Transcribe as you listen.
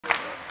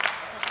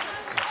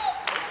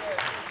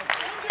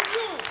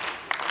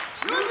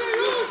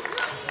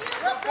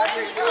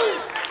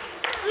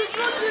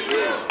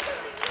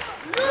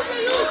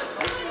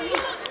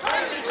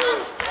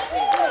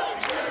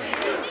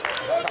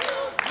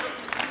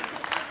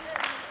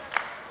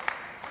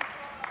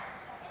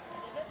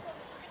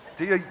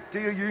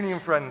Dear union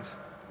friends,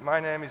 my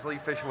name is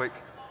Fishwick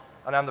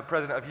and I'm the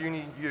president of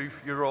UNI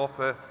Youth,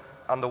 Europa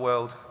and the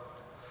world.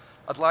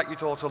 I'd like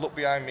you all to look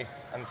behind me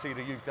and see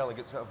the youth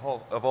delegates that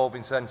have all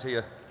been sent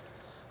here.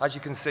 As you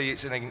can see,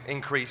 it's an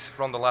increase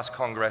from the last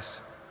Congress,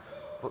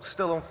 but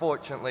still,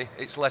 unfortunately,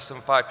 it's less than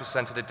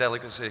 5% of the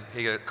delegacy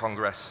here at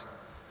Congress.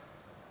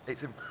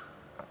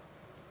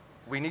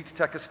 We need to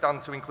take a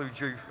stand to include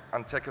youth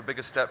and take a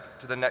bigger step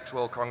to the next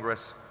World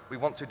Congress. We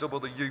want to double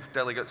the youth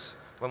delegates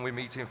when we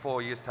meet in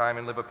 4 years' time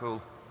in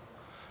Liverpool.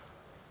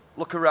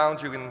 Look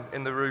around you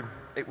in the room.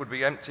 It would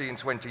be empty in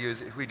 20 years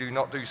if we do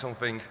not do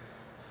something.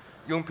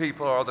 Young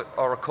people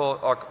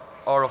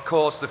are of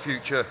course the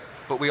future,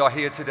 but we are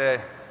here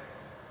today.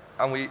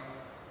 And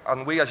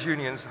we as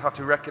unions have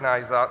to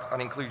recognise that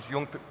and include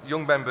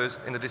young members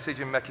in the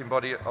decision-making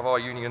body of our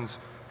unions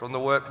from the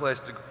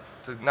workplace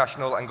to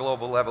national and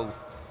global level.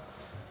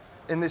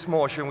 In this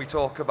motion, we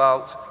talk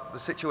about the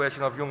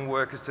situation of young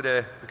workers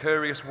today,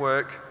 precarious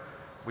work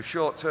with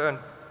short-time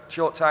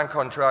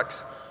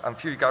contracts and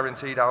few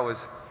guaranteed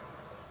hours.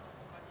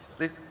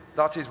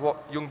 That is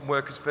what young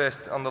workers face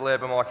on the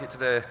labour market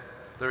today.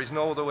 There is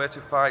no other way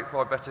to fight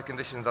for better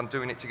conditions than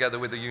doing it together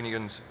with the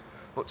unions.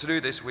 But to do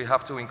this, we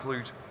have to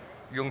include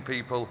young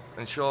people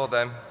and show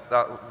them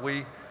that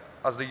we,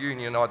 as the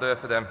union, are there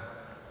for them.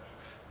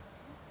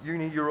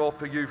 UNI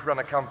Europa Youth ran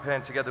a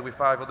campaign together with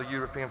 5 other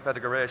European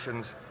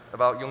federations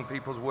about young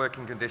people's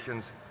working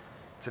conditions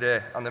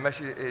today, and the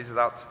message is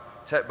that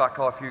take back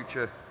our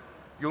future.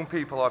 Young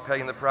people are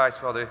paying the price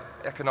for the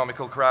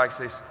economical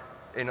crisis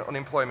in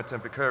unemployment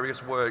and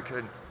precarious work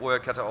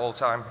at an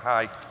all-time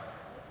high.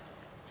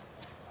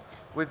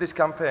 With this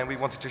campaign, we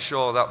wanted to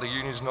show that the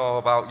unions know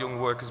about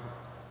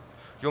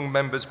young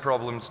members'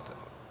 problems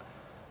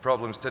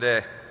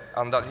today,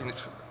 and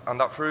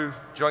that through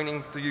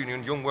joining the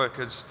union, young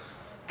workers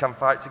can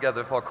fight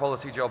together for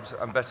quality jobs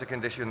and better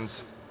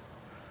conditions.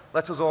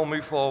 Let us all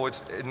move forward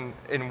in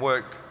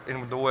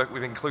the work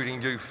with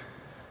including youth.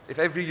 If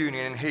every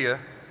union in here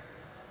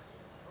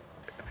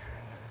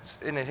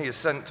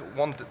sent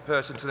one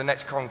person to the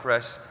next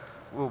Congress,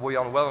 we'll be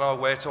well on our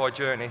way to our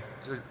journey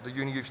to the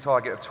UNI Youth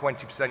target of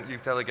 20%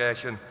 youth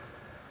delegation.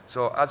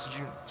 So as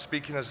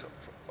speaking as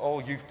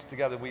all youth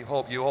together, we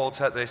hope you all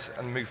take this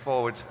and move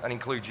forward and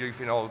include youth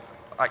in all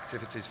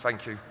activities.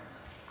 Thank you.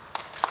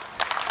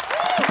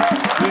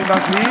 Vielen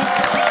Dank, Lee.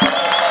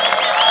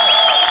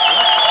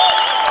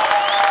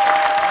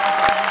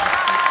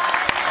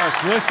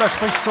 Als nächster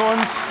spricht zu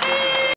uns